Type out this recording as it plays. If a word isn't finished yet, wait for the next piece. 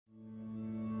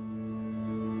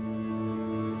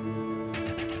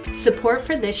Support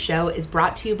for this show is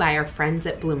brought to you by our friends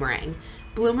at Bloomerang.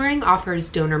 Bloomerang offers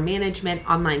donor management,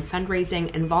 online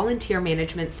fundraising, and volunteer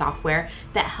management software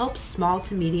that helps small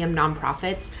to medium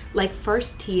nonprofits like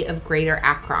First Tee of Greater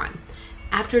Akron.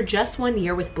 After just 1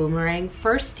 year with Bloomerang,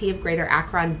 First Tee of Greater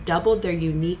Akron doubled their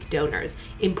unique donors,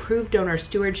 improved donor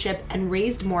stewardship, and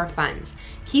raised more funds.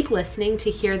 Keep listening to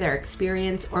hear their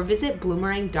experience or visit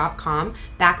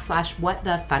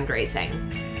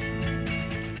bloomerang.com/whatthefundraising.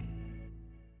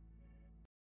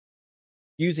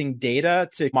 Using data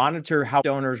to monitor how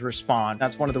donors respond.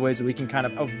 That's one of the ways that we can kind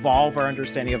of evolve our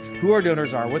understanding of who our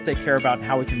donors are, what they care about, and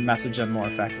how we can message them more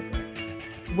effectively.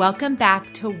 Welcome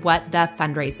back to What the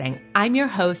Fundraising. I'm your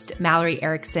host, Mallory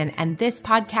Erickson, and this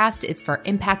podcast is for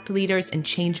impact leaders and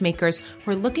change makers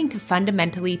who are looking to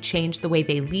fundamentally change the way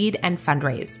they lead and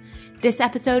fundraise. This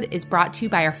episode is brought to you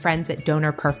by our friends at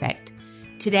Donor Perfect.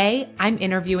 Today, I'm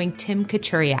interviewing Tim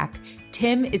Kachuriak.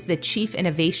 Tim is the Chief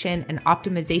Innovation and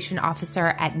Optimization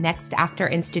Officer at Next After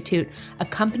Institute, a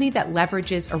company that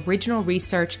leverages original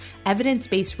research,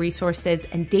 evidence-based resources,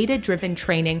 and data-driven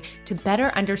training to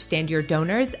better understand your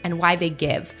donors and why they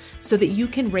give, so that you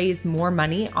can raise more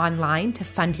money online to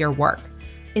fund your work.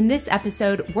 In this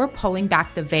episode, we're pulling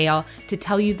back the veil to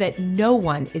tell you that no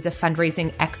one is a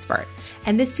fundraising expert.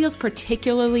 And this feels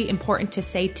particularly important to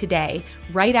say today,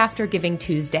 right after Giving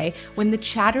Tuesday, when the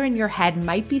chatter in your head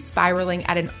might be spiraling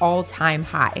at an all-time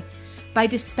high. By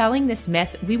dispelling this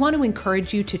myth, we want to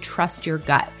encourage you to trust your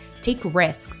gut, take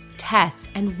risks, test,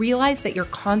 and realize that your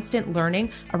constant learning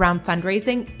around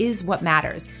fundraising is what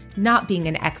matters, not being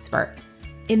an expert.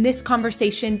 In this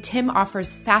conversation, Tim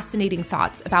offers fascinating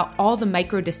thoughts about all the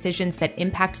micro decisions that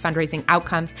impact fundraising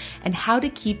outcomes and how to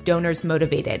keep donors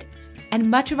motivated.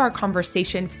 And much of our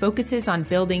conversation focuses on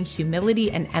building humility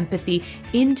and empathy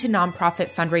into nonprofit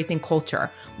fundraising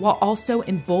culture, while also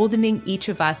emboldening each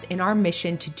of us in our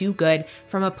mission to do good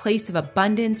from a place of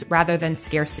abundance rather than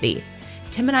scarcity.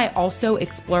 Tim and I also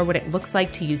explore what it looks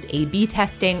like to use A/B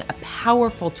testing, a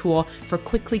powerful tool for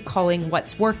quickly calling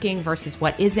what's working versus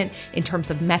what isn't in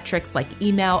terms of metrics like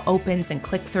email opens and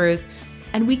click-throughs.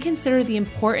 And we consider the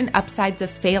important upsides of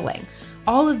failing.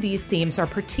 All of these themes are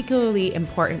particularly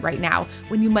important right now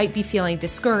when you might be feeling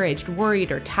discouraged,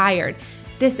 worried, or tired.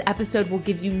 This episode will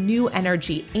give you new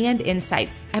energy and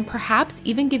insights, and perhaps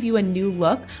even give you a new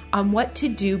look on what to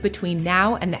do between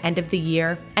now and the end of the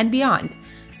year and beyond.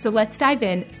 So let's dive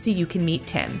in so you can meet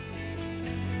Tim.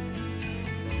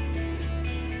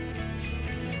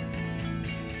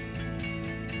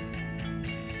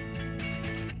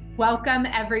 Welcome,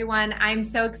 everyone. I'm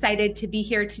so excited to be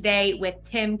here today with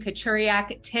Tim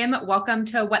Kachuriak. Tim, welcome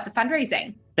to What the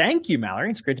Fundraising. Thank you, Mallory.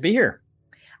 It's great to be here.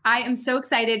 I am so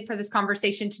excited for this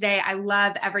conversation today. I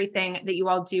love everything that you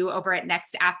all do over at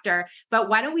Next After. But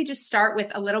why don't we just start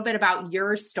with a little bit about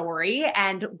your story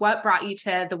and what brought you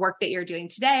to the work that you're doing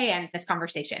today and this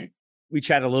conversation? We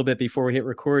chatted a little bit before we hit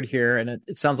record here, and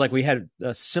it sounds like we had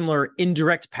a similar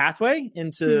indirect pathway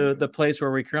into the place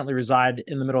where we currently reside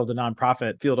in the middle of the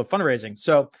nonprofit field of fundraising.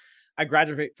 So I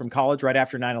graduated from college right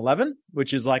after 9/11,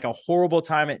 which is like a horrible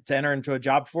time to enter into a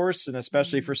job force, and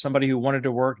especially for somebody who wanted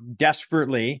to work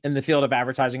desperately in the field of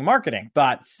advertising and marketing.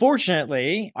 But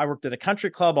fortunately, I worked at a country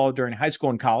club all during high school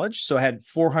and college. So I had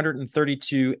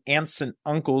 432 aunts and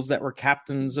uncles that were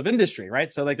captains of industry, right?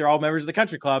 So like they're all members of the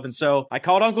country club. And so I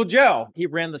called Uncle Joe. He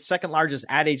ran the second largest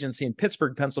ad agency in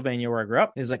Pittsburgh, Pennsylvania, where I grew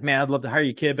up. He's like, man, I'd love to hire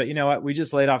you, kid. But you know what? We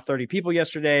just laid off 30 people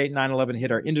yesterday. 9/11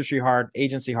 hit our industry hard,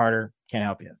 agency harder. Can't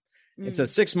help you. And so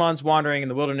 6 months wandering in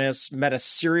the wilderness, met a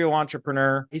serial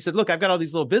entrepreneur. He said, look, I've got all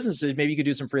these little businesses. Maybe you could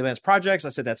do some freelance projects. I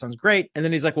said, that sounds great. And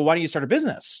then he's like, well, why don't you start a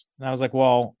business? And I was like,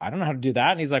 well, I don't know how to do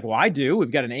that. And he's like, well, I do.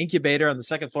 We've got an incubator on the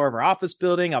second floor of our office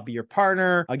building. I'll be your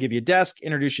partner. I'll give you a desk,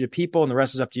 introduce you to people, and the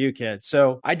rest is up to you, kid.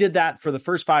 So I did that for the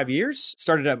first 5 years,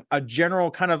 started a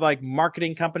general kind of like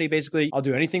marketing company. Basically, I'll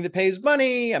do anything that pays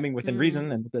money. I mean, within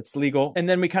reason and that's legal. And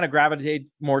then we kind of gravitated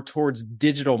more towards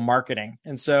digital marketing.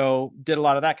 And so did a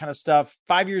lot of that kind of stuff.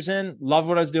 5 years in, loved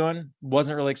what I was doing.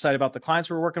 Wasn't really excited about the clients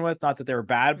we were working with. Not that they were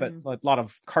bad, but a lot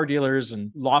of car dealers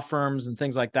and law firms and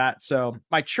things like that. So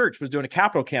my church was doing a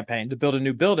capital campaign to build a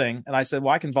new building. And I said,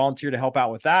 well, I can volunteer to help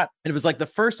out with that. And it was like the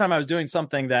first time I was doing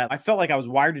something that I felt like I was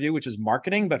wired to do, which is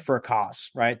marketing, but for a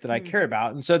cause, right? That I cared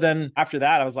about. And so then after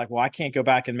that, I was like, well, I can't go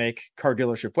back and make car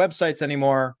dealership websites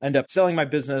anymore. End up selling my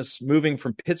business, moving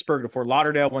from Pittsburgh to Fort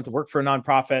Lauderdale, went to work for a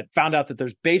nonprofit, found out that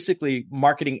there's basically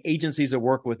marketing agencies that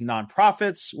work with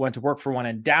nonprofits, went to work for one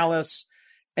in Dallas.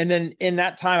 And then in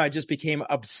that time, I just became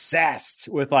obsessed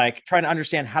with like trying to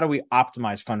understand how do we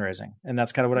optimize fundraising. And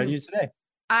that's kind of what I do today.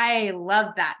 I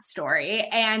love that story.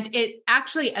 And it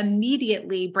actually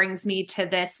immediately brings me to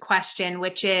this question,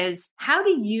 which is, how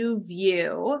do you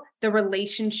view the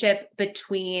relationship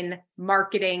between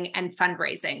marketing and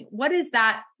fundraising? What does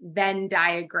that Venn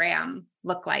diagram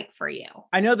look like for you?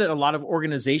 I know that a lot of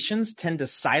organizations tend to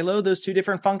silo those two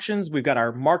different functions. We've got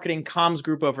our marketing comms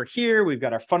group over here. We've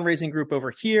got our fundraising group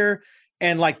over here.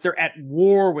 And like they're at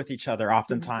war with each other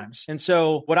oftentimes. And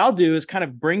so what I'll do is kind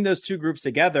of bring those two groups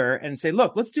together and say,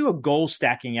 look, let's do a goal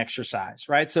stacking exercise,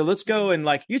 right? So let's go and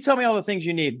like, you tell me all the things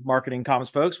you need, marketing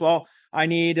comms folks. Well, I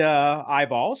need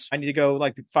eyeballs. I need to go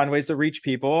like find ways to reach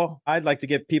people. I'd like to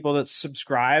get people that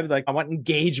subscribe. Like I want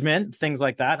engagement, things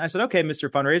like that. And I said, okay, Mr.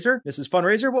 Fundraiser, Mrs.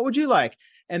 Fundraiser, what would you like?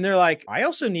 And they're like, I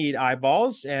also need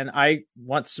eyeballs and I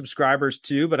want subscribers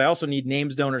too, but I also need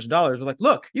names, donors, and dollars. We're like,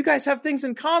 look, you guys have things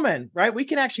in common, right? We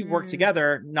can actually work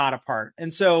together, not apart.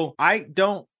 And so I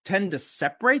don't tend to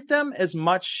separate them as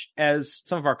much as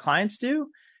some of our clients do.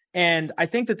 And I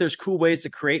think that there's cool ways to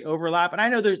create overlap. And I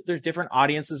know there's different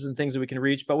audiences and things that we can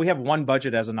reach, but we have one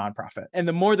budget as a nonprofit. And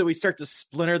the more that we start to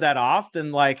splinter that off,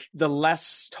 then like the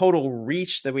less total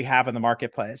reach that we have in the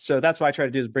marketplace. So that's what I try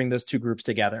to do is bring those two groups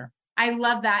together. I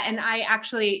love that. And I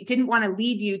actually didn't want to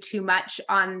lead you too much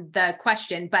on the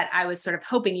question, but I was sort of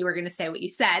hoping you were going to say what you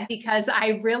said, because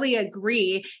I really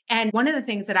agree. And one of the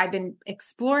things that I've been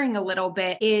exploring a little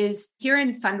bit is here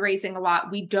in fundraising a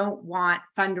lot, we don't want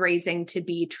fundraising to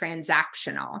be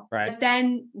transactional. Right. But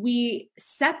then we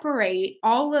separate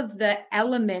all of the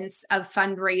elements of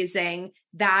fundraising,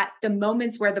 that the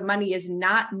moments where the money is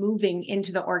not moving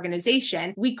into the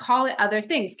organization, we call it other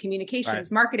things,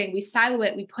 communications, marketing, we silo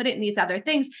it, we put it in these other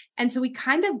things. And so we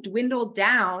kind of dwindle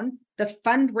down the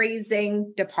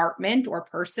fundraising department or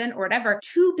person or whatever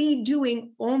to be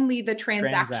doing only the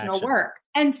transactional work.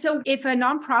 And so if a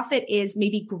nonprofit is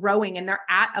maybe growing and they're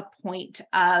at a point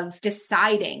of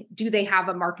deciding, do they have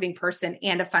a marketing person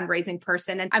and a fundraising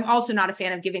person? And I'm also not a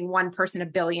fan of giving one person a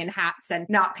billion hats and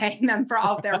not paying them for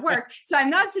all of their work. So I'm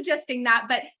not suggesting that,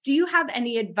 but do you have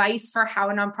any advice for how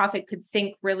a nonprofit could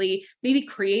think really maybe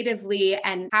creatively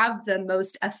and have the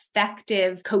most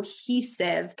effective,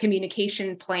 cohesive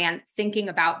communication plan, thinking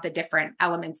about the different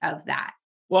elements of that?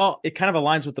 Well, it kind of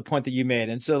aligns with the point that you made.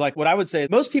 And so like what I would say is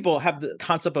most people have the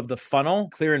concept of the funnel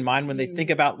clear in mind when they think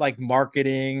about like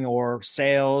marketing or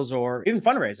sales or even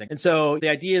fundraising. And so the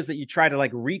idea is that you try to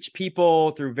like reach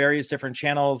people through various different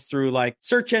channels, through like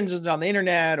search engines on the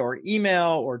internet or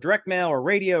email or direct mail or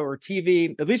radio or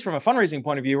TV. At least from a fundraising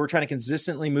point of view, we're trying to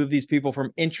consistently move these people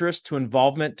from interest to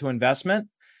involvement to investment.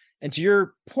 And to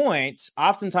your point,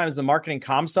 oftentimes the marketing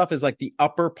comm stuff is like the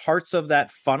upper parts of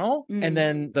that funnel. And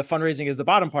then the fundraising is the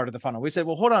bottom part of the funnel. We say,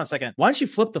 well, hold on a second. Why don't you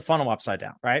flip the funnel upside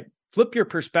down, right? Flip your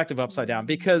perspective upside down,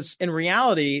 because in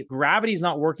reality, gravity's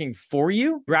not working for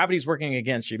you. Gravity's working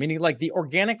against you, meaning like the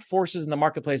organic forces in the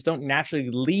marketplace don't naturally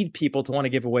lead people to want to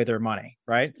give away their money,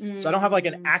 right? So I don't have like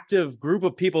an active group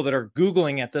of people that are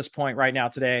Googling at this point right now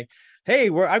today,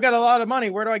 hey, I've got a lot of money.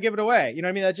 Where do I give it away? You know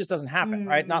what I mean? That just doesn't happen,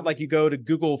 right? Not like you go to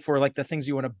Google for like the things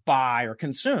you want to buy or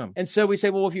consume. And so we say,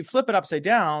 well, if you flip it upside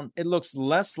down, it looks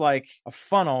less like a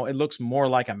funnel. It looks more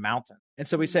like a mountain. And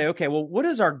so we say, okay, well, what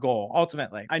is our goal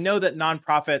ultimately? I know that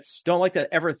nonprofits don't like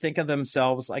to ever think of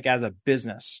themselves like as a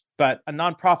business, but a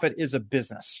nonprofit is a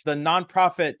business. The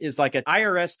nonprofit is like an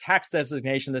IRS tax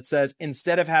designation that says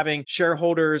instead of having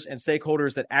shareholders and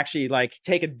stakeholders that actually like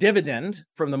take a dividend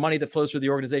from the money that flows through the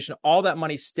organization, all that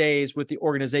money stays with the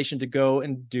organization to go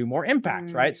and do more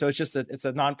impact, right? So it's just it's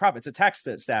a nonprofit, it's a tax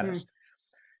status.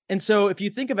 And so if you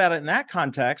think about it in that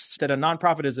context, that a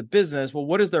nonprofit is a business, well,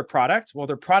 what is their product? Well,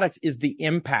 their product is the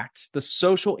impact, the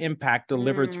social impact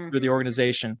delivered through the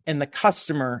organization. And the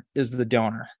customer is the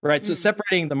donor, right? So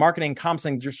separating the marketing comms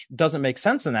thing just doesn't make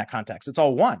sense in that context. It's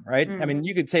all one, right? I mean,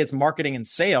 you could say it's marketing and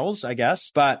sales, I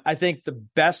guess, but I think the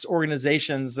best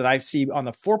organizations that I see on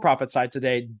the for-profit side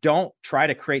today don't try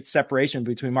to create separation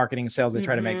between marketing and sales. They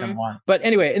try to make them one. But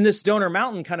anyway, in this donor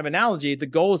mountain kind of analogy, the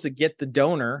goal is to get the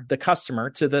donor, the customer,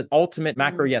 to the ultimate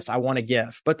macro yes, I want to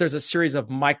give. But there's a series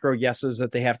of micro yeses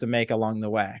that they have to make along the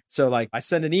way. So like I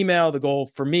send an email, the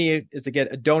goal for me is to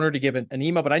get a donor to give an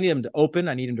email, but I need them to open,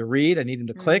 I need them to read, I need them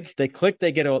to click. They click,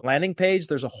 they get a landing page.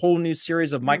 There's a whole new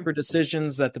series of micro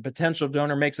decisions that the potential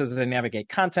donor makes as they navigate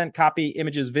content, copy,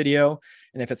 images, video.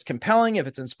 And if it's compelling, if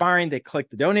it's inspiring, they click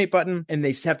the donate button and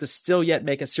they have to still yet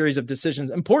make a series of decisions,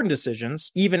 important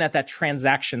decisions, even at that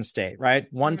transaction state, right?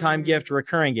 One-time gift,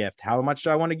 recurring gift. How much do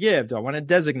I want to give? Do I want to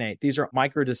designate? These are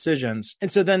micro decisions. And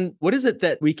so then what is it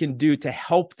that we can do to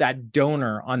help that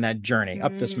donor on that journey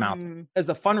up this mountain? As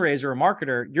the fundraiser or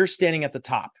marketer, you're standing at the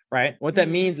top, right? What that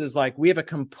means is like we have a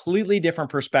completely different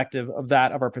perspective of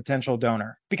that of our potential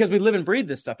donor because we live and breathe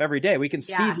this stuff every day. We can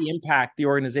see the impact the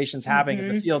organization's having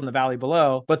in the field and the valley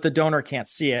below, but the donor can't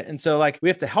see it. And so like we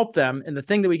have to help them. And the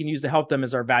thing that we can use to help them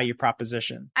is our value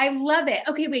proposition. I love it.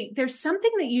 Okay, wait, there's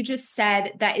something that you just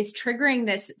said that is triggering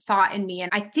this thought in me. And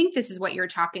I think this is what you're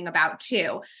talking about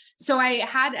too. So I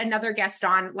had another guest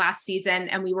on last season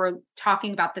and we were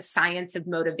talking about the science of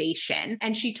motivation.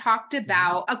 And she talked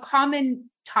about a common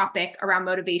topic around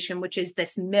motivation, which is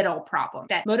this middle problem,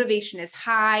 that motivation is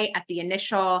high at the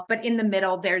initial, but in the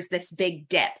middle, there's this big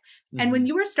dip. And when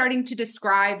you were starting to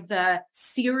describe the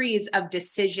series of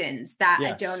decisions that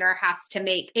a donor has to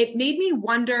make, it made me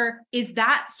wonder, is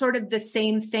that sort of the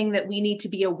same thing that we need to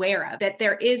be aware of, that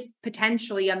there is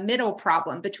potentially a middle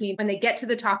problem between when they get to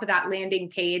the top of that landing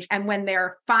page and when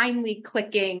they're finally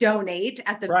clicking donate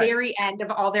at the very end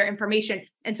of all their information.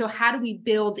 And so how do we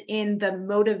build in the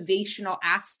motivational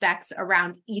aspects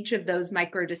around each of those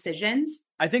micro decisions?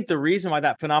 I think the reason why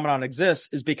that phenomenon exists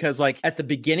is because like at the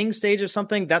beginning stage of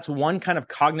something, that's one kind of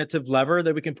cognitive lever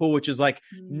that we can pull, which is like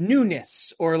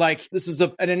newness or like this is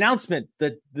an announcement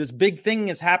that this big thing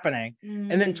is happening.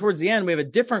 And then towards the end, we have a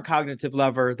different cognitive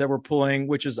lever that we're pulling,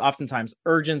 which is oftentimes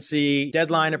urgency,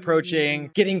 deadline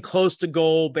approaching, getting close to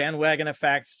goal, bandwagon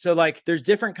effects. So like there's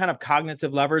different kind of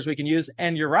cognitive levers we can use.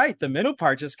 And you're right, the middle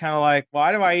part just kind of like,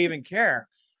 why do I even care?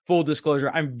 Full disclosure,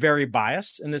 I'm very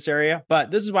biased in this area,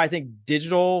 but this is why I think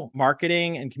digital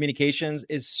marketing and communications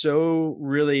is so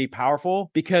really powerful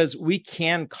because we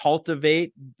can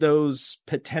cultivate those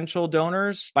potential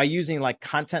donors by using like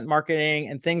content marketing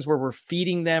and things where we're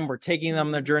feeding them, we're taking them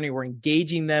on their journey, we're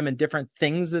engaging them in different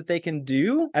things that they can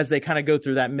do as they kind of go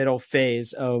through that middle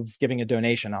phase of giving a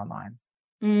donation online.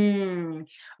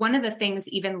 One of the things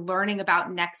even learning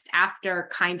about Next After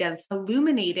kind of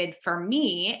illuminated for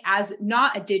me as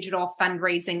not a digital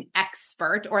fundraising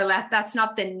expert, or that's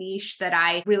not the niche that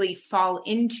I really fall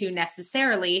into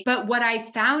necessarily, but what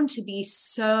I found to be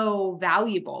so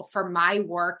valuable for my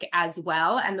work as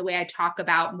well, and the way I talk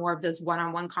about more of those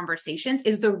one-on-one conversations,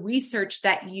 is the research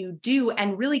that you do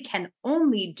and really can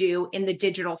only do in the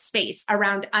digital space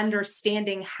around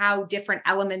understanding how different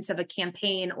elements of a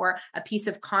campaign or a piece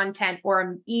of content or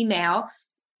an email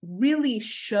really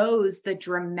shows the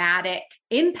dramatic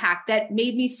impact that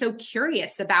made me so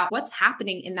curious about what's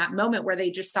happening in that moment where they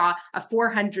just saw a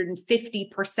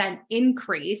 450%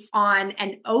 increase on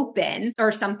an open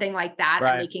or something like that,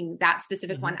 and making that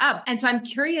specific one up. And so I'm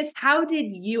curious, how did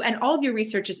you, and all of your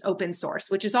research is open source,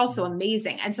 which is also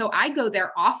amazing. And so I go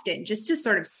there often just to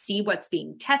sort of see what's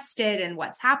being tested and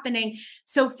what's happening.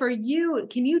 So for you,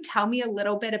 can you tell me a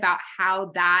little bit about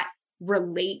how that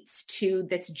relates to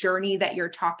this journey that you're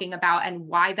talking about and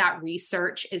why that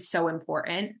research is so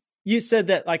important? You said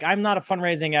that like, I'm not a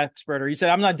fundraising expert, or you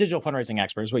said I'm not a digital fundraising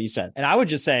expert is what you said. And I would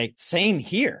just say, same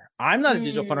here. I'm not a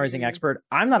digital fundraising expert.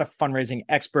 I'm not a fundraising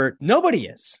expert. Nobody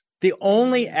is. The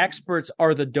only experts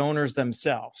are the donors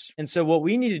themselves. And so what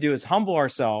we need to do is humble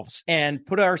ourselves and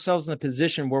put ourselves in a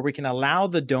position where we can allow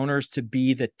the donors to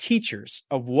be the teachers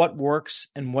of what works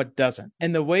and what doesn't.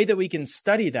 And the way that we can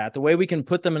study that, the way we can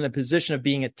put them in a position of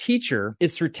being a teacher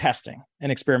is through testing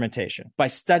and experimentation, by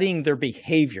studying their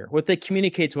behavior, what they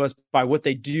communicate to us by what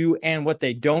they do and what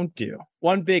they don't do.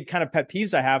 One big kind of pet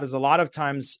peeves I have is a lot of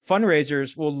times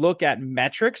fundraisers will look at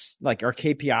metrics like our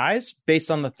KPIs based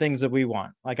on the things that we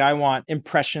want. Like I want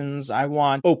impressions, I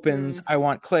want opens, I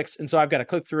want clicks. And so I've got a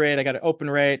click-through rate, I got an open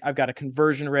rate, I've got a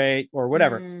conversion rate or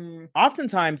whatever.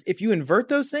 Oftentimes, if you invert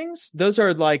those things, those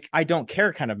are like, I don't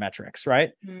care kind of metrics,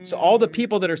 right? So all the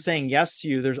people that are saying yes to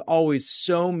you, there's always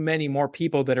so many more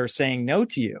people that are saying no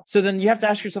to you. So then you have to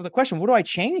ask yourself the question, what do I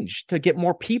change to get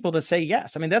more people to say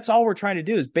yes? I mean, that's all we're trying to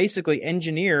do is basically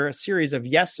engineer a series of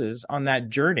yeses on that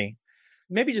journey.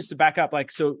 Maybe just to back up, like,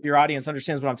 so your audience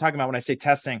understands what I'm talking about when I say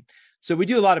testing. So we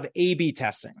do a lot of A/B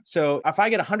testing. So if I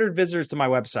get 100 visitors to my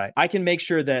website, I can make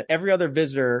sure that every other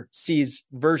visitor sees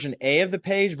version A of the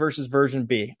page versus version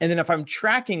B. And then if I'm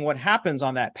tracking what happens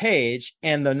on that page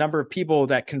and the number of people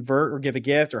that convert or give a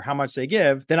gift or how much they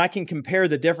give, then I can compare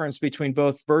the difference between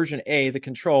both version A, the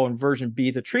control, and version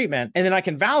B, the treatment. And then I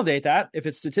can validate that. If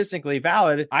it's statistically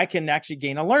valid, I can actually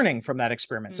gain a learning from that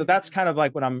experiment. So that's kind of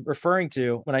like what I'm referring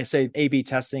to when I say A/B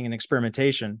testing and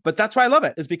experimentation. But that's why I love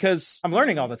it, is because I'm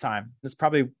learning all the time. fun. That's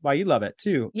probably why you love it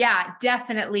too. Yeah,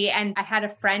 definitely. And I had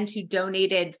a friend who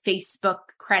donated Facebook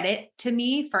credit to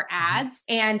me for ads,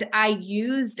 and I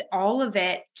used all of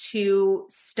it to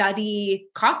study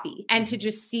copy and to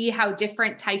just see how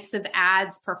different types of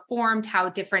ads performed, how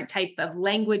different type of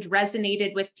language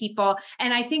resonated with people.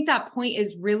 And I think that point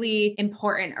is really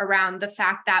important around the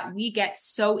fact that we get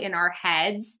so in our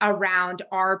heads around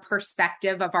our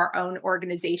perspective of our own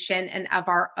organization and of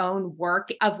our own work,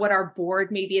 of what our board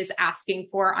maybe is asking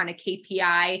for on a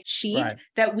KPI sheet,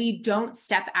 that we don't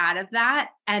step out of that.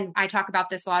 And I talk about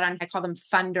this a lot I call them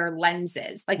funder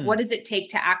lenses. Like, what does it take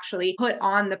to actually put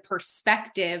on the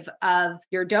perspective of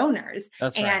your donors?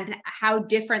 And how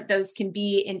different those can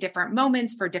be in different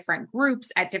moments for different groups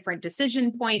at different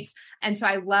decision points. And so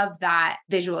I love that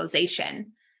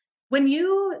visualization. When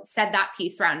you said that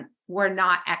piece around, we're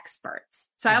not experts.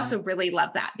 So I also really love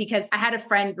that, because I had a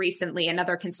friend recently,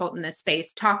 another consultant in this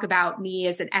space, talk about me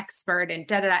as an expert and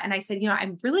And I said,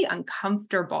 I'm really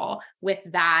uncomfortable with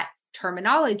that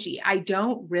terminology. I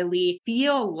don't really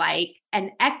feel like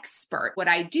an expert. What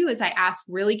I do is I ask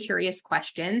really curious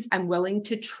questions. I'm willing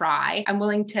to try. I'm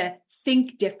willing to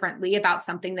think differently about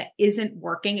something that isn't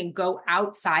working and go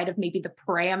outside of maybe the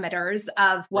parameters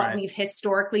of what we've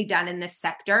historically done in this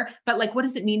sector. But like, what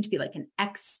does it mean to be like an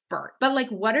expert? But like,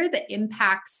 what are the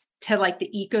impacts to like the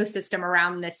ecosystem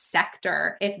around this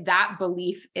sector if that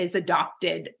belief is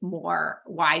adopted more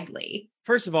widely?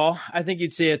 First of all, I think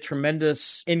you'd see a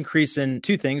tremendous increase in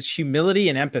two things, humility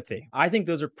and empathy. I think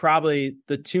those are probably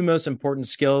the two most important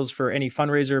skills for any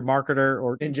fundraiser, marketer,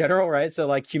 or in general, right? So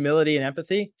like humility and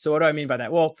empathy. So what do I mean by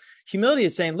that? Well, humility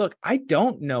is saying, look, I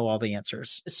don't know all the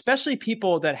answers, especially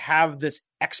people that have this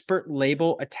expert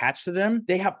label attached to them.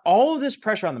 They have all of this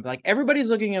pressure on them. Like everybody's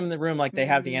looking in the room like they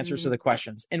have the answers to the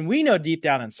questions. And we know deep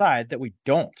down inside that we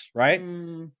don't, right?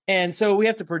 And so we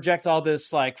have to project all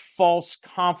this like false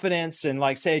confidence and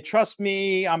like say, trust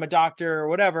me, I'm a doctor or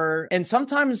whatever. And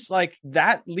sometimes like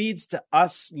that leads to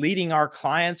us leading our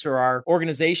clients or our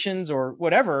organizations or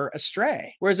whatever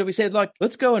astray. Whereas if we say, look,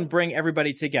 let's go and bring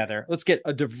everybody together. Let's get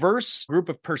a diverse group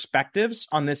of perspectives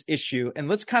on this issue. And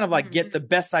let's kind of like get the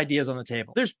best ideas on the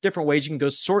table. There's different ways you can go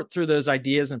sort through those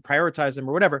ideas and prioritize them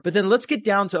or whatever. But then let's get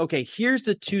down to, okay, here's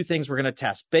the two things we're going to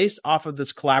test based off of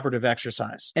this collaborative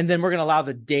exercise. And then we're going to allow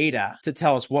the data to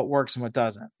tell us what works and what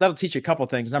doesn't. That'll teach you a couple of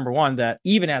things. Number one, that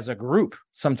even as a group,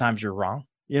 sometimes you're wrong.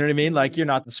 You know what I mean? Like you're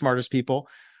not the smartest people.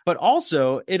 But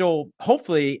also it'll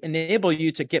hopefully enable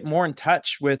you to get more in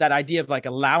touch with that idea of like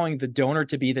allowing the donor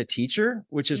to be the teacher,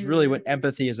 which is really what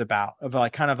empathy is about, of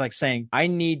like kind of like saying, I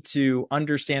need to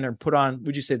understand or put on,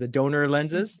 would you say the donor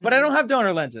lenses? But I don't have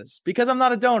donor lenses because I'm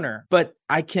not a donor, but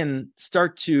I can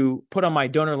start to put on my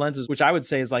donor lenses, which I would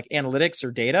say is like analytics or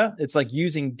data. It's like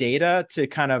using data to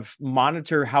kind of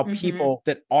monitor how people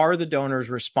that are the donors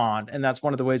respond. And that's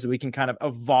one of the ways that we can kind of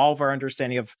evolve our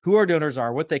understanding of who our donors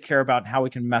are, what they care about, and how we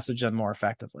can message them more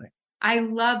effectively. I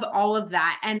love all of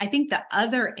that. And I think the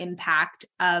other impact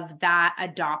of that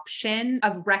adoption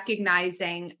of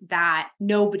recognizing that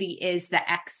nobody is the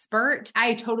expert,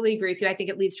 I totally agree with you. I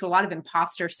think it leads to a lot of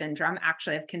imposter syndrome,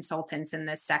 actually, of consultants in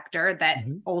this sector that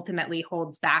ultimately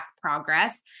holds back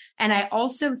progress. And I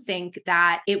also think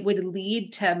that it would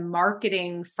lead to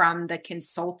marketing from the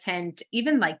consultant,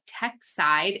 even like tech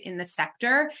side in the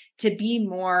sector, to be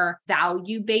more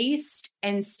value-based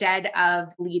instead of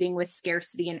leading with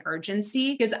scarcity and urgency.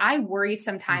 Because I worry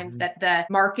sometimes that the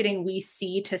marketing we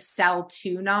see to sell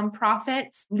to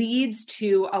nonprofits leads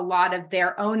to a lot of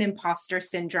their own imposter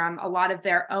syndrome, a lot of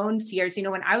their own fears. You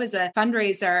know, when I was a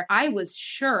fundraiser, I was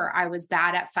sure I was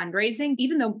bad at fundraising,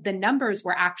 even though the numbers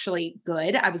were actually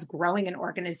good. I was growing an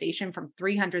organization from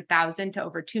 300,000 to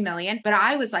over 2 million. But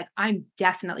I was like, I'm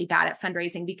definitely bad at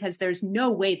fundraising because there's no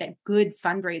way that good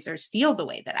fundraisers feel the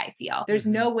way that I feel. There's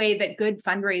no way that good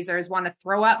fundraisers want to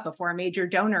throw up before a major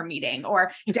donor meeting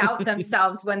or doubt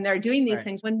themselves when they're doing these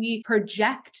things. When we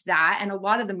project that, and a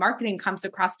lot of the marketing comes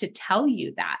across to tell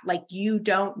you that, like, you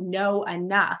don't know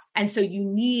enough. And so you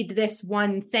need this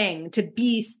one thing to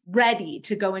be ready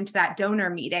to go into that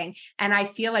donor meeting. And I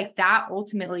feel like that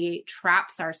ultimately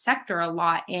traps our sector a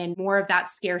lot in more of that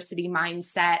scarcity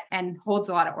mindset and holds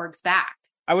a lot of orgs back.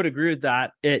 I would agree with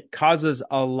that. It causes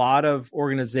a lot of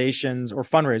organizations or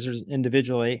fundraisers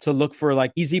individually to look for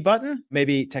like easy button,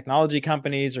 maybe technology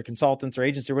companies or consultants or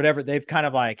agencies or whatever. They've kind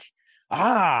of like,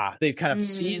 they've kind of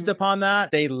seized upon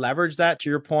that. They leverage that, to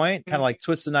your point, kind of like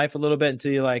twist the knife a little bit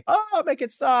until you're like, oh, oh, make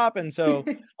it stop. And so,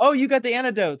 oh, you got the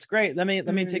antidotes. Great. Let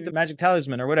me take the magic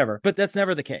talisman or whatever. But that's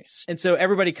never the case. And so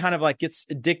everybody kind of like gets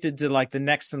addicted to like the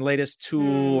next and latest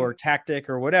tool or tactic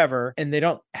or whatever. And they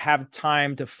don't have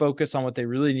time to focus on what they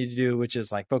really need to do, which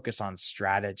is like focus on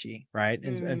strategy, right?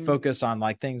 And focus on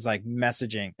like things like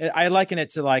messaging. I liken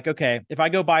it to like, okay, if I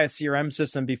go buy a CRM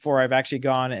system before I've actually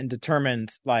gone and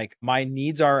determined like my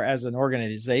needs are as an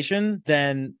organization,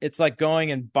 then it's like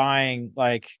going and buying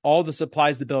like all the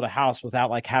supplies to build a house without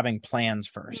like having plans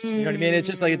first. You know what I mean? It's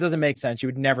just like, it doesn't make sense. You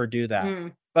would never do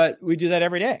that, but we do that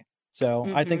every day. So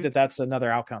I think that that's another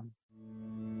outcome.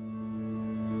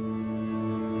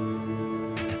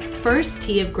 First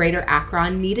Tee of Greater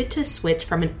Akron needed to switch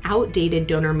from an outdated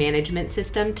donor management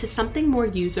system to something more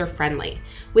user-friendly.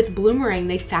 With Bloomerang,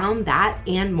 they found that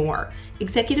and more.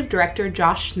 Executive Director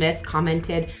Josh Smith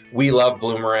commented, "We love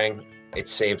Bloomerang. It's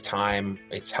saved time.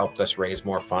 It's helped us raise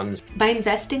more funds." By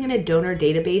investing in a donor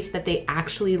database that they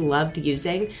actually loved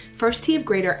using, First Tee of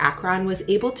Greater Akron was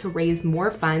able to raise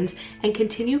more funds and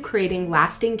continue creating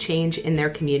lasting change in their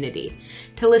community.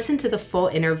 To listen to the full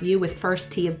interview with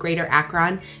First Tee of Greater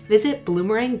Akron, visit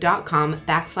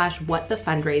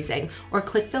bloomerang.com/whatthefundraising or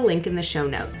click the link in the show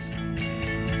notes.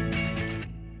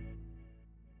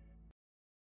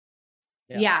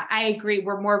 Yeah, I agree.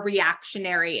 We're more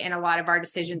reactionary in a lot of our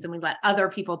decisions and we let other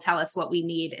people tell us what we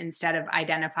need instead of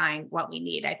identifying what we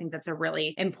need. I think that's a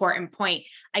really important point.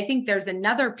 I think there's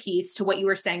another piece to what you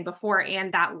were saying before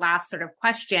and that last sort of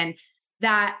question,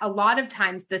 that a lot of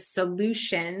times the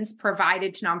solutions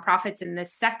provided to nonprofits in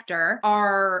this sector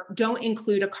don't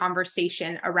include a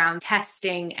conversation around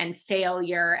testing and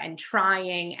failure and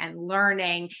trying and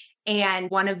learning. And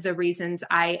one of the reasons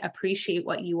I appreciate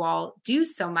what you all do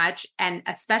so much, and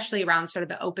especially around sort of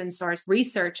the open source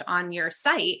research on your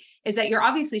site, is that you're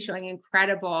obviously showing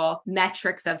incredible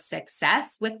metrics of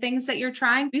success with things that you're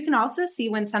trying. You can also see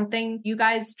when something you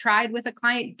guys tried with a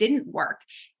client didn't work.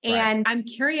 And I'm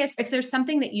curious if there's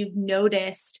something that you've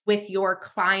noticed with your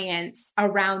clients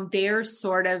around their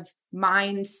sort of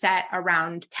mindset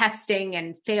around testing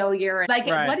and failure. Like,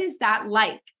 what is that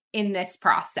like in this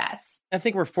process? I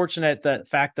think we're fortunate that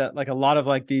fact that like a lot of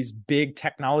like these big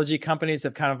technology companies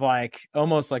have kind of like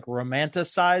almost like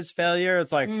romanticized failure.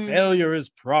 It's like failure is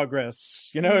progress,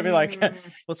 you know, it'd be like,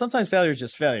 well, sometimes failure is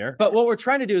just failure. But what we're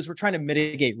trying to do is we're trying to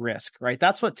mitigate risk, right?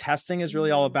 That's what testing is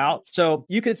really all about. So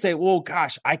you could say, well,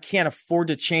 gosh, I can't afford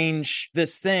to change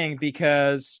this thing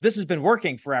because this has been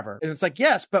working forever. And it's like,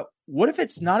 yes, but what if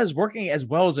it's not as working as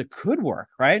well as it could work,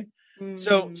 right?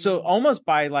 So almost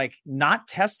by like not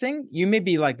testing, you may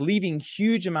be like leaving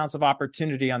huge amounts of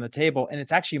opportunity on the table, and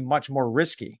it's actually much more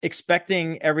risky.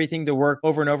 Expecting everything to work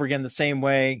over and over again the same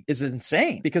way is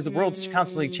insane because the world's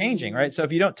constantly changing, right? So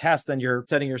if you don't test, then you're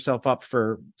setting yourself up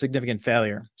for significant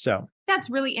failure. So that's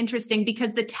really interesting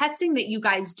because the testing that you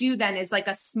guys do then is like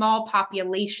a small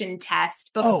population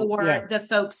test before the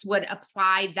folks would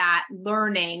apply that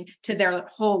learning to their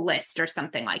whole list or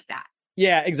something like that.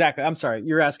 Yeah, exactly. I'm sorry.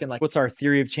 You're asking like, what's our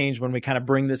theory of change when we kind of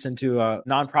bring this into a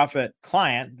nonprofit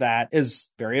client that is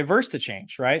very averse to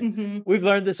change, right? We've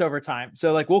learned this over time.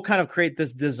 So like, we'll kind of create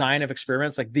this design of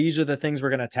experiments. Like these are the things we're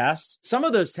going to test. Some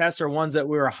of those tests are ones that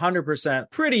we were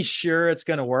 100% pretty sure it's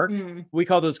going to work. We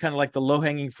call those kind of like the low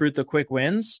hanging fruit, the quick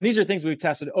wins. These are things we've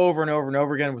tested over and over and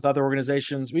over again with other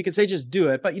organizations. We could say, just do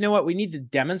it. But you know what? We need to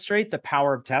demonstrate the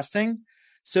power of testing.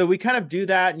 So we kind of do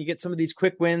that and you get some of these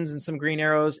quick wins and some green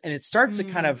arrows, and it starts to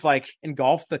kind of like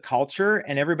engulf the culture,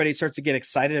 and everybody starts to get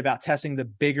excited about testing the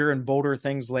bigger and bolder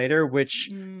things later,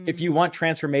 which if you want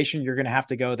transformation, you're going to have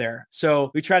to go there. So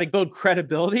we try to build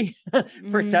credibility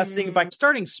for testing by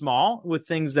starting small with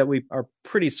things that we are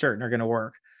pretty certain are going to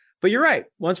work. But you're right.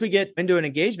 Once we get into an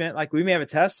engagement, like we may have a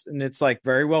test and it's like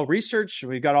very well researched.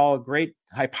 We've got all a great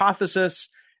hypothesis,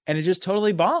 and it just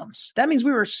totally bombs. That means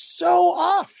we were so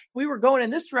off. We were going in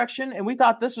this direction and we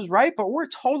thought this was right, but we're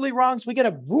totally wrong. So we got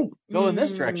to go in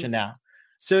this direction now.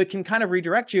 So it can kind of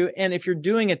redirect you. And if you're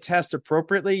doing a test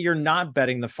appropriately, you're not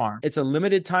betting the farm. It's a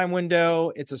limited time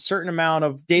window. It's a certain amount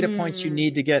of data points you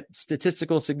need to get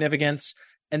statistical significance.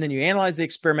 And then you analyze the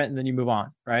experiment and then you move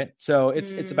on, right? So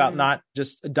it's about not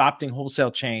just adopting wholesale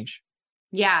change.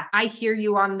 Yeah, I hear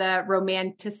you on the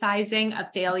romanticizing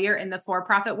of failure in the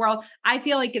for-profit world. I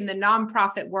feel like in the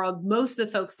nonprofit world, most of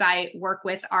the folks I work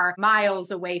with are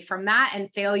miles away from that.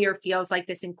 And failure feels like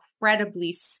this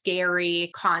incredibly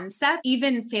scary concept,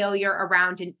 even failure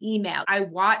around an email. I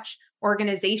watch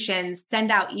organizations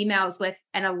send out emails with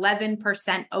an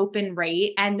 11% open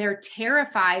rate, and they're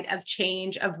terrified of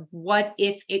change, of what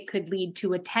if it could lead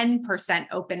to a 10%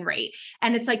 open rate.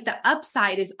 And it's like the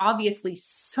upside is obviously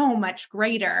so much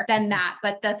greater than that.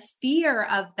 But the fear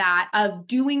of that, of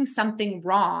doing something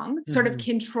wrong, sort of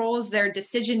controls their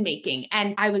decision making.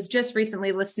 And I was just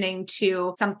recently listening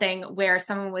to something where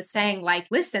someone was saying, like,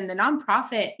 listen, the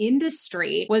nonprofit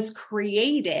industry was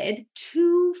created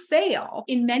to fail.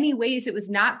 In many ways, it was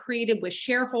not created with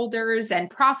shareholders and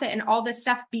profit and all this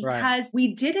stuff because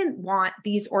we didn't want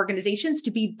these organizations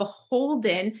to be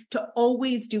beholden to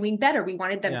always doing better. We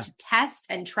wanted them to test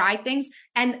and try things.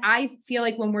 And I feel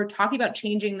like when we're talking about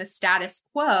changing the status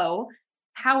quo,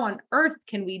 how on earth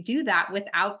can we do that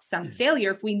without some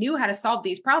failure? If we knew how to solve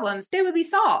these problems, they would be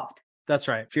solved. That's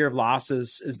right. Fear of loss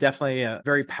is definitely a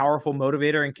very powerful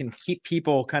motivator and can keep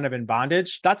people kind of in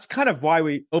bondage. That's kind of why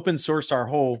we open sourced our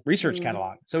whole research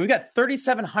catalog. So we've got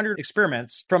 3,700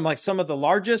 experiments from like some of the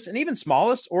largest and even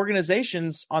smallest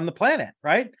organizations on the planet,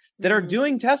 right? That are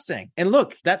doing testing. And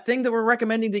look, that thing that we're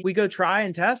recommending that we go try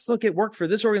and test, look, it worked for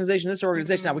this organization.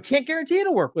 Now, we can't guarantee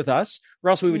it'll work with us,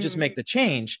 or else we would just make the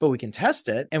change, but we can test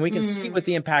it and we can see what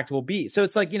the impact will be. So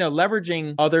it's like,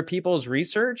 leveraging other people's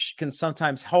research can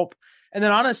sometimes help. And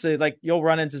then honestly, like you'll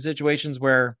run into situations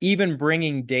where even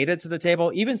bringing data to the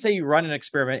table, even say you run an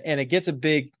experiment and it gets a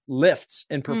big lift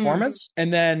in performance,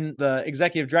 and then the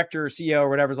executive director or CEO or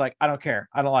whatever is like, I don't care.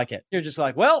 I don't like it. You're just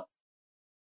like, well,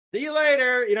 see you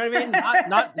later. You know what I mean?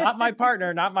 Not my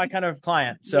partner, not my kind of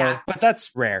client. So, but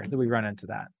that's rare that we run into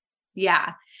that.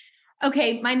 Yeah.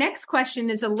 Okay. My next question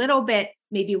is a little bit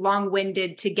maybe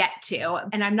long-winded to get to,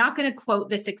 and I'm not going to quote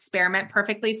this experiment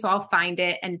perfectly, so I'll find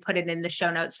it and put it in the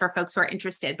show notes for folks who are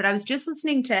interested. But I was just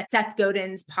listening to Seth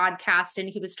Godin's podcast, and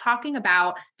he was talking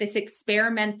about this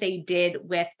experiment they did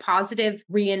with positive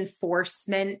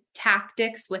reinforcement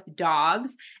tactics with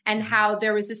dogs, and how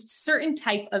there was this certain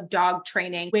type of dog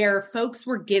training where folks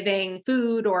were giving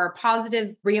food or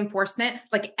positive reinforcement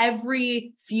like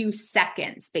every few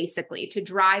seconds, basically, to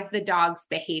drive the dog's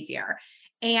behavior.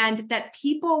 And that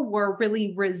people were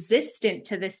really resistant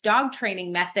to this dog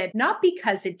training method, not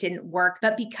because it didn't work,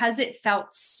 but because it felt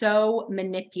so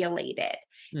manipulated.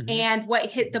 And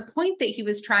the point that he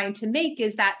was trying to make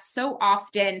is that so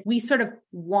often we sort of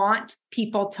want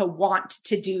people to want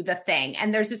to do the thing.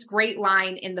 And there's this great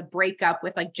line in The Breakup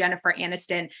with like Jennifer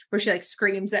Aniston where she like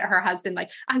screams at her husband, like,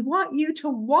 I want you to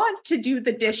want to do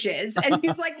the dishes. And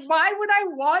he's like, why would I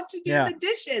want to do the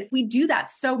dishes? We do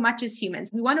that so much as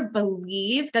humans. We want to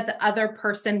believe that the other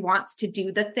person wants to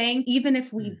do the thing, even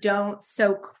if we don't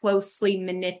so closely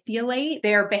manipulate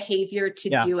their behavior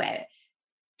to do it.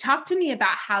 Talk to me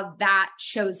about how that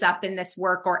shows up in this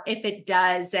work, or if it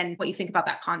does, and what you think about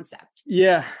that concept.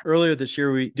 Yeah. Earlier this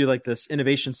year, we do like this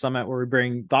innovation summit where we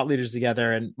bring thought leaders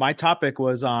together. And my topic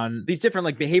was on these different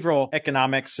like behavioral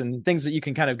economics and things that you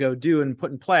can kind of go do and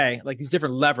put in play, like these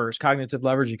different levers, cognitive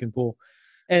levers you can pull.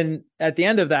 And at the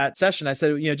end of that session, I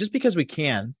said, just because we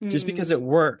can, just because it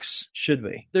works, should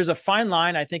we? There's a fine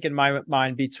line, I think, in my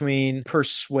mind between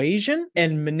persuasion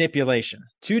and manipulation.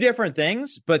 Two different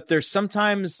things, but there's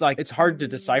sometimes like it's hard to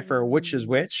decipher which is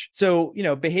which. So,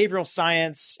 behavioral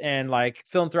science and like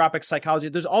philanthropic psychology,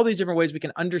 there's all these different ways we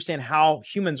can understand how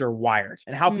humans are wired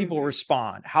and how people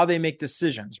respond, how they make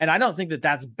decisions. And I don't think that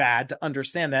that's bad to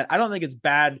understand that. I don't think it's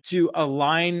bad to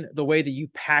align the way that you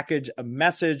package a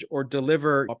message or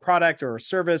deliver a product or a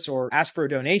service or ask for a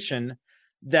donation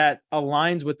that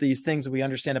aligns with these things that we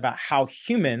understand about how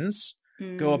humans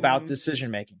go about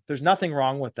decision making. There's nothing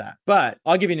wrong with that. But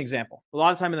I'll give you an example. A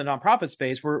lot of time in the nonprofit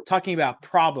space, we're talking about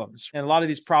problems. And a lot of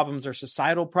these problems are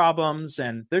societal problems.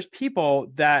 And there's people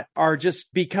that are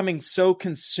just becoming so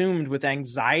consumed with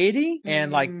anxiety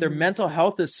and like their mental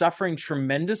health is suffering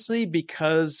tremendously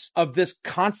because of this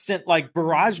constant like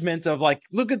barragement of like,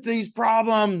 look at these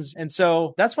problems. And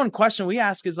so that's one question we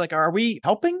ask is like, are we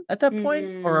helping at that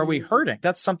point or are we hurting?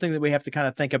 That's something that we have to kind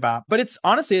of think about. But it's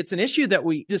honestly, it's an issue that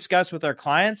we discuss with our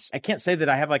clients. I can't say that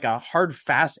I have like a hard,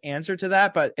 fast answer to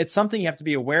that, but it's something you have to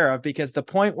be aware of because the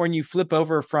point when you flip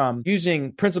over from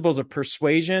using principles of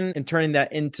persuasion and turning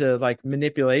that into like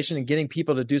manipulation and getting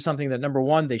people to do something that number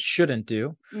one, they shouldn't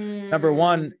do. Number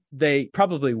one, they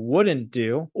probably wouldn't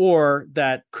do, or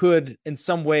that could in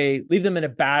some way leave them in a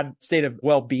bad state of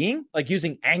well-being, like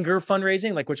using anger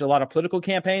fundraising, like which a lot of political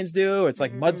campaigns do. It's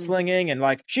like mudslinging and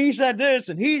like, she said this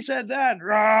and he said that,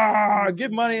 rah,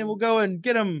 give money and we'll go and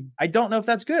get them. I don't know if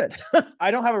that's good.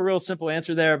 I don't have a real simple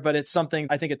answer there, but it's something,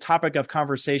 I think, a topic of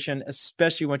conversation,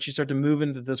 especially once you start to move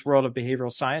into this world of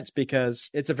behavioral science, because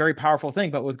it's a very powerful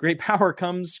thing, but with great power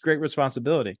comes great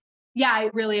responsibility. Yeah, I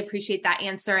really appreciate that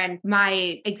answer. And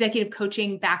my executive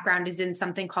coaching background is in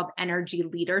something called energy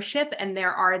leadership. And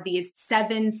there are these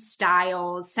 7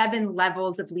 styles, 7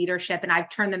 levels of leadership. And I've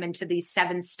turned them into these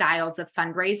 7 styles of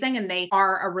fundraising. And they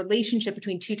are a relationship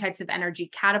between 2 types of energy,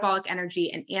 catabolic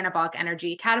energy and anabolic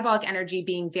energy. Catabolic energy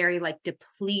being very like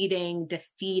depleting,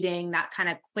 defeating, that kind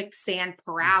of quicksand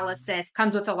paralysis,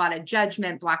 comes with a lot of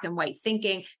judgment, black and white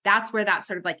thinking. That's where that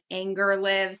sort of like anger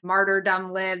lives,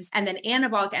 martyrdom lives. And then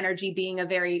anabolic energy being a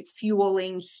very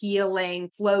fueling, healing,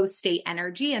 flow state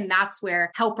energy. And that's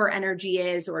where helper energy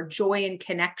is, or joy and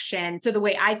connection. So the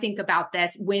way I think about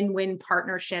this, win-win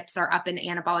partnerships are up in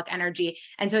anabolic energy.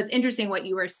 And so it's interesting what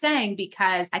you were saying,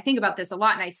 because I think about this a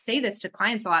lot. And I say this to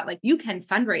clients a lot, like you can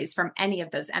fundraise from any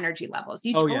of those energy levels.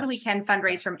 You totally can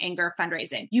fundraise from anger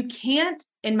fundraising. You can't,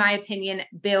 in my opinion,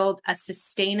 build a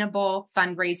sustainable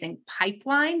fundraising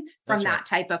pipeline from that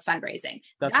type of fundraising.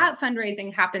 That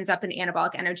fundraising happens up in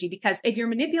anabolic energy, because if you're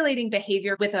manipulating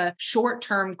behavior with a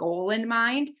short-term goal in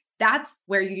mind, that's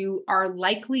where you are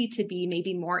likely to be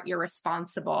maybe more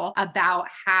irresponsible about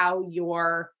how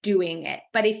you're doing it.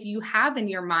 But if you have in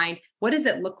your mind, what does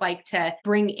it look like to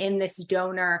bring in this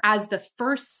donor as the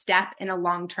first step in a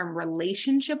long-term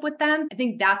relationship with them? I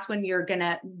think that's when you're going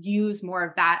to use more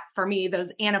of that, for me,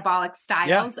 those anabolic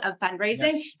styles of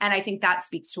fundraising. Yes. And I think that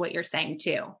speaks to what you're saying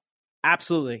too.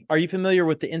 Absolutely. Are you familiar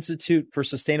with the Institute for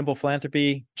Sustainable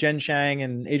Philanthropy, Jen Shang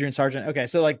and Adrian Sargent? Okay.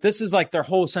 So like, this is like their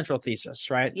whole central thesis,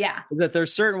 right? Yeah. Is that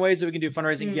there's certain ways that we can do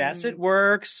fundraising. Yes, it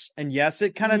works. And yes,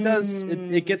 it kind of does.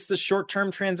 It gets the short-term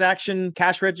transaction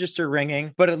cash register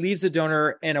ringing, but it leaves the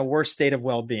donor in a worse state of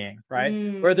well-being,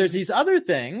 right? Where there's these other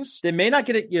things that may not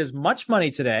get you as much money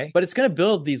today, but it's going to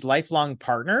build these lifelong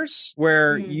partners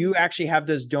where you actually have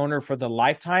this donor for the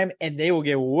lifetime and they will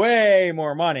get way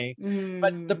more money.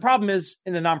 But the problem is,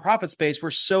 in the nonprofit space,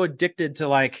 we're so addicted to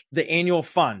like the annual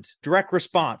fund, direct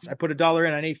response. I put $1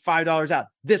 in, I need $5 out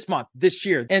this month, this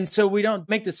year. And so we don't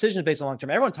make decisions based on long term.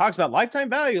 Everyone talks about lifetime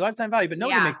value, but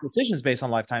nobody makes decisions based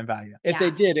on lifetime value. If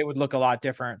they did, it would look a lot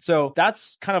different. So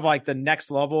that's kind of like the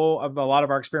next level of a lot of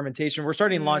our experimentation. We're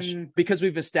starting to launch, because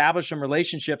we've established some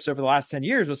relationships over the last 10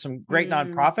 years with some great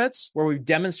nonprofits where we've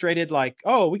demonstrated like,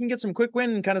 oh, we can get some quick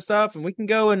win kind of stuff and we can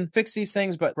go and fix these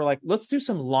things. But we're like, let's do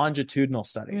some longitudinal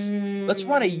studies. Let's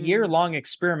run a year-long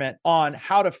experiment on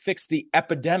how to fix the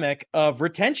epidemic of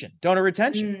retention, donor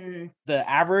retention. The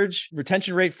average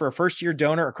retention rate for a first-year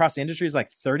donor across the industry is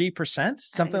like 30%,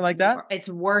 something like that. It's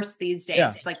worse these days.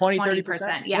 Yeah, it's like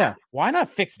 20-30%. Yeah. Why not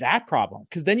fix that problem?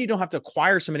 Because then you don't have to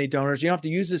acquire so many donors. You don't have to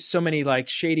use so many like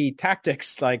shady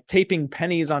tactics, like taping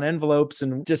pennies on envelopes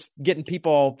and just getting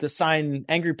people to sign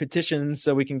angry petitions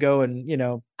so we can go and,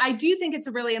 I do think it's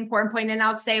a really important point. And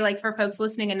I'll say, like, for folks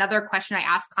listening, another question I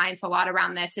ask clients a lot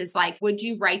around this is like, would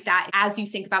you write that as you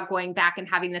think about going back and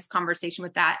having this conversation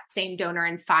with that same donor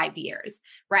in 5 years,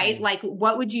 right? Like,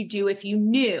 what would you do if you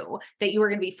knew that you were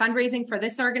going to be fundraising for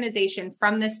this organization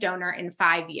from this donor in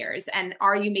 5 years? And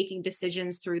are you making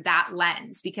decisions through that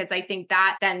lens? Because I think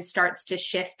that then starts to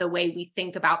shift the way we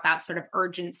think about that sort of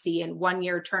urgency and 1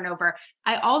 year turnover.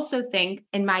 I also think,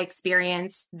 in my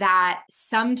experience, that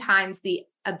sometimes the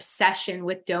obsession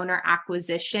with donor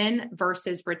acquisition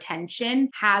versus retention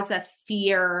has a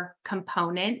fear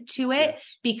component to it,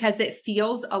 because it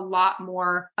feels a lot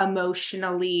more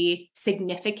emotionally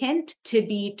significant to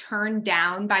be turned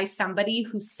down by somebody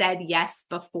who said yes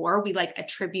before. We like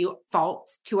attribute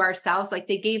fault to ourselves. Like,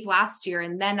 they gave last year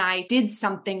and then I did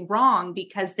something wrong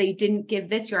because they didn't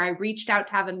give this year. I reached out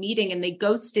to have a meeting and they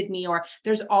ghosted me, or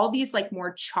there's all these like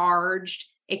more charged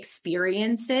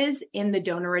experiences in the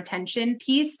donor retention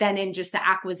piece than in just the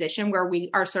acquisition, where we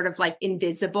are sort of like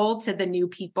invisible to the new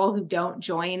people who don't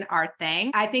join our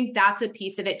thing. I think that's a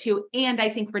piece of it too. And I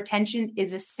think retention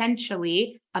is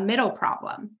essentially a middle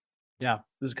problem. Yeah,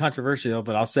 this is controversial,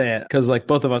 but I'll say it because like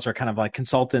both of us are kind of like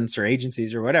consultants or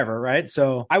agencies or whatever, right?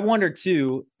 So I wonder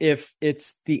too if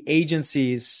it's the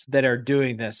agencies that are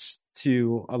doing this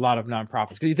to a lot of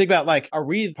nonprofits. Because you think about like, are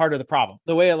we part of the problem?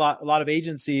 The way a lot of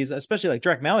agencies, especially like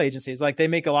direct mail agencies, like they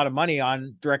make a lot of money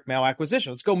on direct mail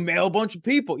acquisition. Let's go mail a bunch of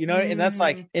people, and that's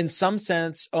like in some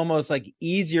sense almost like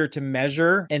easier to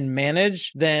measure and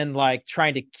manage than like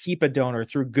trying to keep a donor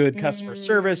through good customer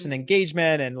service and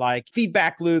engagement and like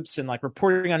feedback loops and like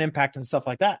reporting on impact and stuff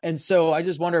like that. And so I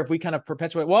just wonder if we kind of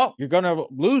perpetuate, well, you're going to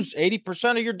lose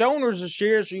 80% of your donors this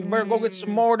year, so you better go get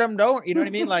some more of them, don't you know what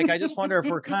I mean? Like, I just wonder if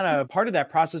we're kind of part of that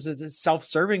process is it's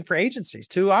self-serving for agencies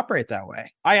to operate that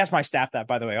way. I ask my staff that,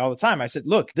 by the way, all the time. I said,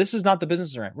 look, this is not the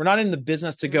business we're in. We're not in the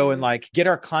business to go and like get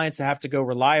our clients to have to go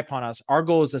rely upon us. Our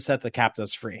goal is to set the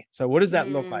captives free. So what does that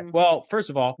look like? Well, first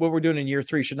of all, what we're doing in year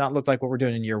 3 should not look like what we're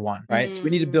doing in year 1, right? So we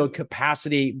need to build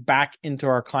capacity back into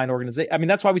our client organization. I mean,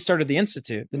 that's why we started the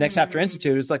Institute. The Next After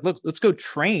Institute is like, look, let's go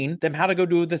train them how to go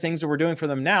do the things that we're doing for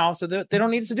them now so that they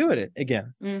don't need us to do it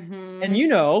again. And you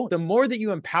know, the more that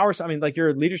you empower, I mean, like you're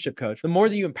a leadership coach, the more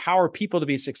that you empower people to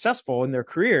be successful in their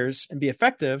careers and be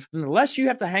effective, and the less you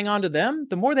have to hang on to them,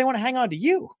 the more they want to hang on to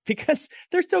you because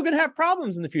they're still going to have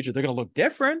problems in the future. They're going to look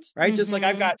different, right? Just like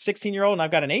I've got 16-year-old and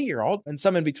I've got an 8-year-old and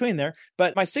some in between there,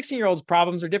 but my 16-year-old's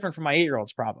problems are different from my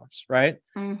 8-year-old's problems, right?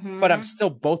 But I'm still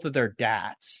both of their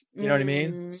dads. You know what I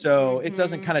mean? So it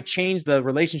doesn't kind of change the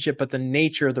relationship, but the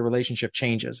nature of the relationship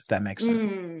changes, if that makes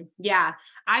sense. Yeah.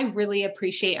 I really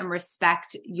appreciate and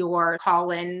respect your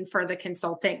call in for the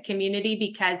consultant community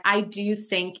because I do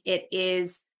think it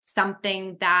is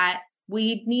something that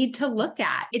we need to look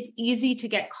at. It's easy to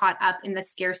get caught up in the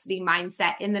scarcity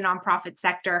mindset in the nonprofit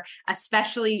sector,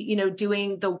 especially, you know,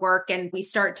 doing the work and we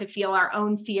start to feel our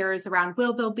own fears around,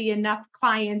 will there be enough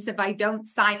clients if I don't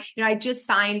sign? You know, I just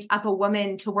signed up a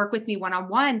woman to work with me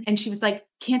one-on-one and she was like,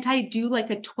 can't I do like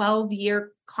a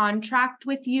 12-year contract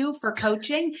with you for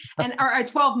coaching and or a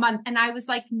 12-month? And I was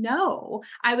like, no,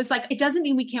 I was like, it doesn't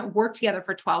mean we can't work together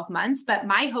for 12 months, but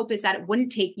my hope is that it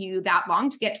wouldn't take you that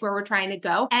long to get to where we're trying to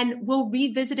go. And we'll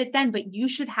revisit it then, but you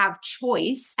should have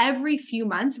choice every few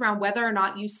months around whether or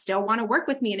not you still want to work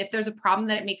with me. And if there's a problem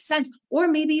that it makes sense, or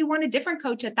maybe you want a different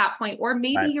coach at that point, or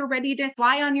maybe you're ready to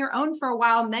fly on your own for a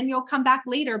while and then you'll come back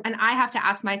later. And I have to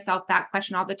ask myself that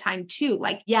question all the time too.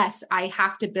 Like, yes, I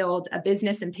have to build a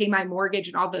business and pay my mortgage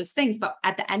and all those things. But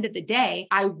at the end of the day,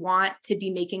 I want to be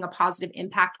making a positive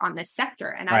impact on this sector.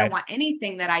 And I don't want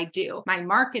anything that I do, my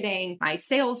marketing, my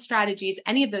sales strategies,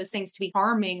 any of those things to be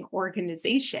harming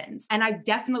organizations. And I've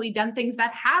definitely done things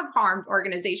that have harmed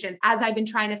organizations as I've been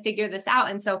trying to figure this out.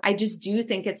 And so I just do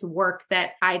think it's work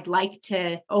that I'd like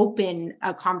to open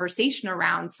a conversation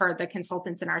around for the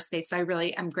consultants in our space. So I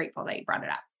really am grateful that you brought it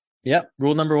up. Yep.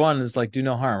 Rule number 1 is like, do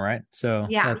no harm, right? So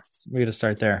we got to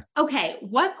start there. Okay.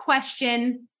 What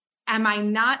question am I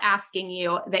not asking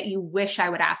you that you wish I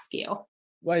would ask you?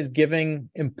 Why is giving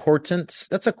important?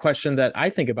 That's a question that I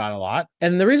think about a lot.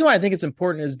 And the reason why I think it's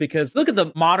important is because look at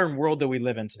the modern world that we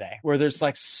live in today, where there's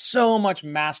like so much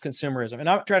mass consumerism. And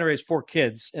I'm trying to raise 4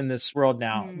 kids in this world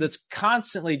now that's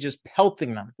constantly just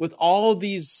pelting them with all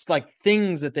these like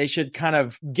things that they should kind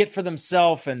of get for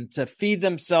themselves and to feed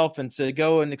themselves and to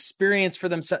go and experience for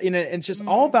themselves. You know, it's just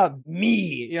all about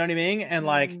me, you know what I mean? And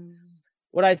like,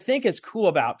 what I think is cool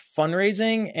about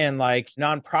fundraising and like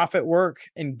nonprofit work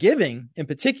and giving in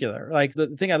particular, like the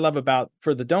thing I love about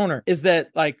for the donor is that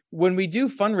like when we do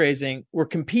fundraising, we're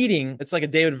competing. It's like a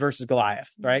David versus Goliath,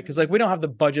 right? Because like we don't have the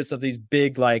budgets of these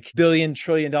big like $1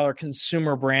 trillion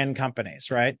consumer brand companies,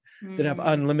 right? That have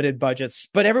unlimited budgets.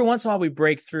 But every once in a while we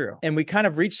break through and we kind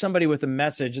of reach somebody with a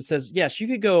message that says, yes, you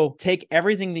could go take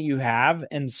everything that you have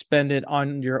and spend it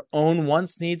on your own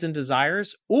wants, needs, and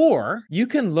desires, or you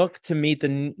can look to meet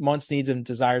the wants, needs, and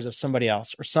desires of somebody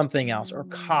else or something else or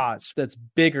cause that's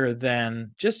bigger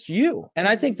than just you. And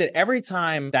I think that every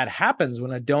time that happens, when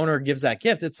a donor gives that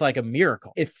gift, it's like a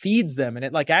miracle. It feeds them and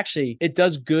it like actually, it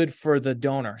does good for the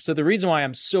donor. So the reason why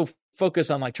I'm so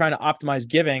focus on like trying to optimize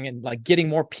giving and like getting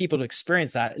more people to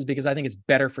experience that is because I think it's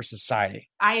better for society.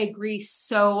 I agree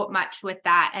so much with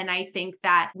that. And I think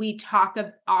that we talk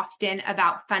often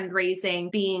about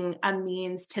fundraising being a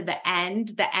means to the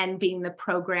end being the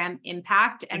program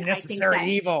impact. And I think that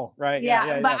evil, right?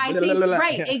 But I think,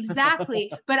 right,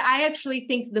 exactly. But I actually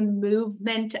think the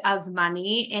movement of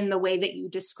money in the way that you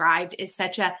described is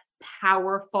such a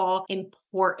powerful,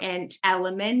 important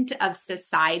element of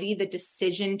society, the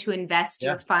decision to invest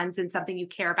your funds in something you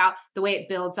care about, the way it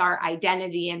builds our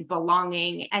identity and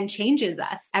belonging and changes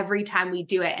us every time we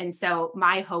do it. And so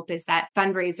my hope is that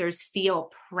fundraisers feel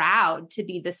proud to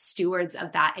be the stewards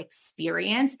of that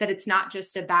experience, that it's not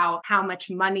just about how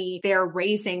much money they're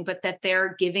raising, but that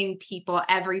they're giving people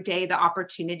every day the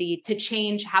opportunity to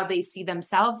change how they see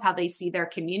themselves, how they see their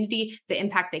community, the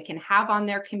impact they can have on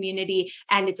their community.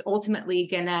 And it's ultimately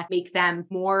going to make them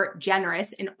more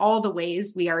generous in all the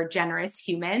ways we are generous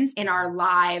humans in our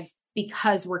lives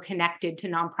because we're connected to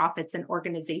nonprofits and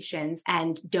organizations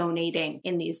and donating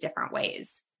in these different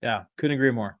ways. Yeah, couldn't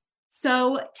agree more.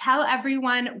 So tell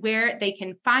everyone where they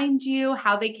can find you,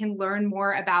 how they can learn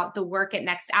more about the work at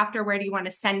Next After. Where do you want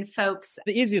to send folks?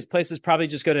 The easiest place is probably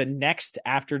just go to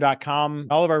nextafter.com.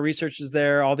 All of our research is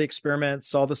there, all the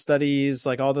experiments, all the studies,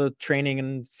 like all the training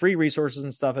and free resources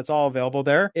and stuff. It's all available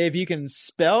there. If you can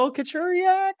spell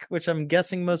Kachuriak, which I'm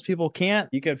guessing most people can't,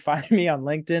 you can find me on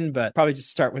LinkedIn, but probably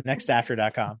just start with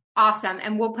nextafter.com. Awesome.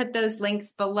 And we'll put those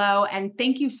links below. And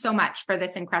thank you so much for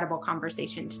this incredible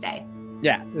conversation today.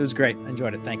 Yeah, it was great. I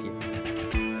enjoyed it. Thank you.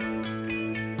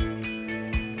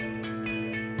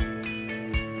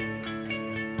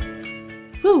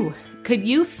 Whew. Could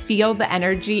you feel the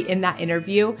energy in that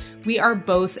interview? We are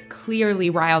both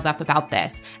clearly riled up about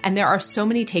this, and there are so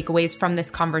many takeaways from this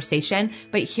conversation,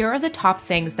 but here are the top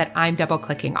things that I'm double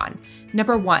clicking on.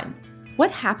 Number one,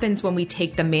 what happens when we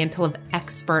take the mantle of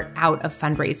expert out of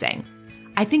fundraising?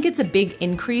 I think it's a big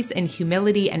increase in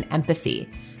humility and empathy.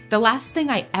 The last thing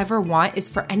I ever want is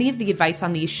for any of the advice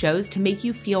on these shows to make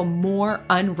you feel more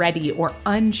unready or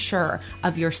unsure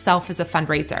of yourself as a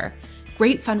fundraiser.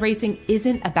 Great fundraising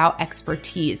isn't about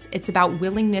expertise. It's about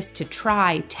willingness to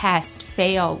try, test,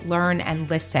 fail, learn, and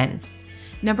listen.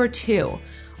 Number two,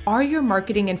 are your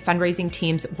marketing and fundraising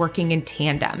teams working in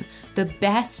tandem? The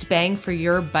best bang for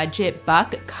your budget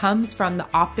buck comes from the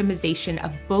optimization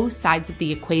of both sides of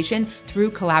the equation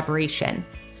through collaboration.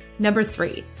 Number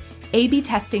three, A/B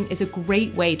testing is a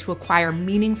great way to acquire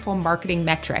meaningful marketing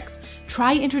metrics.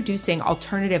 Try introducing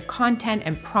alternative content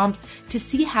and prompts to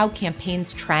see how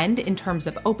campaigns trend in terms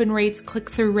of open rates,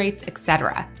 click-through rates,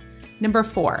 etc. Number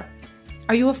four,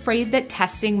 are you afraid that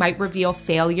testing might reveal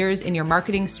failures in your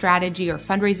marketing strategy or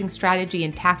fundraising strategy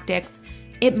and tactics?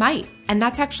 It might, and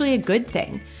that's actually a good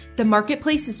thing. The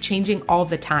marketplace is changing all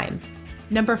the time.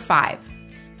 Number five,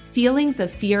 feelings of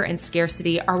fear and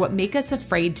scarcity are what make us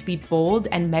afraid to be bold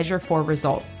and measure for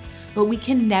results, but we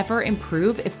can never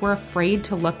improve if we're afraid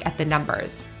to look at the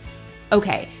numbers.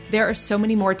 Okay, there are so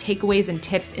many more takeaways and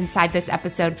tips inside this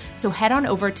episode, so head on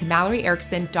over to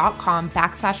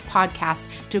MalloryErickson.com/podcast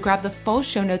to grab the full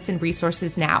show notes and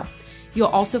resources now. You'll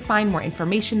also find more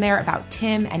information there about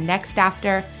Tim and Next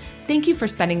After. Thank you for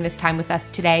spending this time with us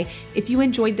today. If you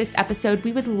enjoyed this episode,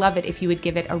 we would love it if you would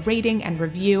give it a rating and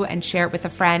review and share it with a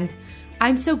friend.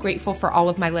 I'm so grateful for all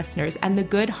of my listeners and the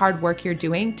good, hard work you're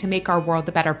doing to make our world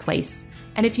a better place.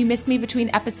 And if you miss me between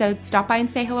episodes, stop by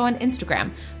and say hello on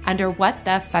Instagram under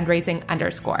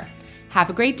 @whatthefundraising_. Have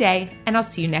a great day, and I'll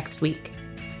see you next week.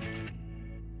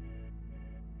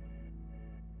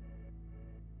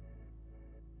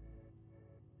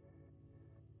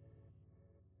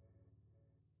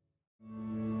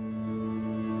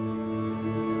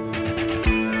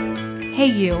 Hey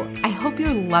you, I hope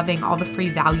you're loving all the free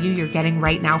value you're getting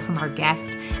right now from our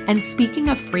guest. And speaking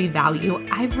of free value,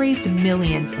 I've raised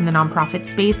millions in the nonprofit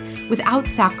space without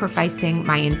sacrificing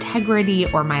my integrity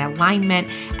or my alignment,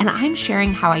 and I'm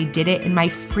sharing how I did it in my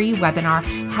free webinar,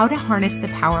 How to Harness the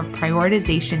Power of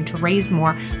Prioritization to Raise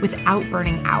More Without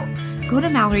Burning Out. Go to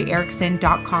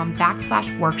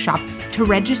MalloryErickson.com/workshop to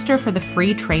register for the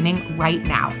free training right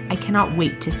now. I cannot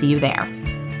wait to see you there.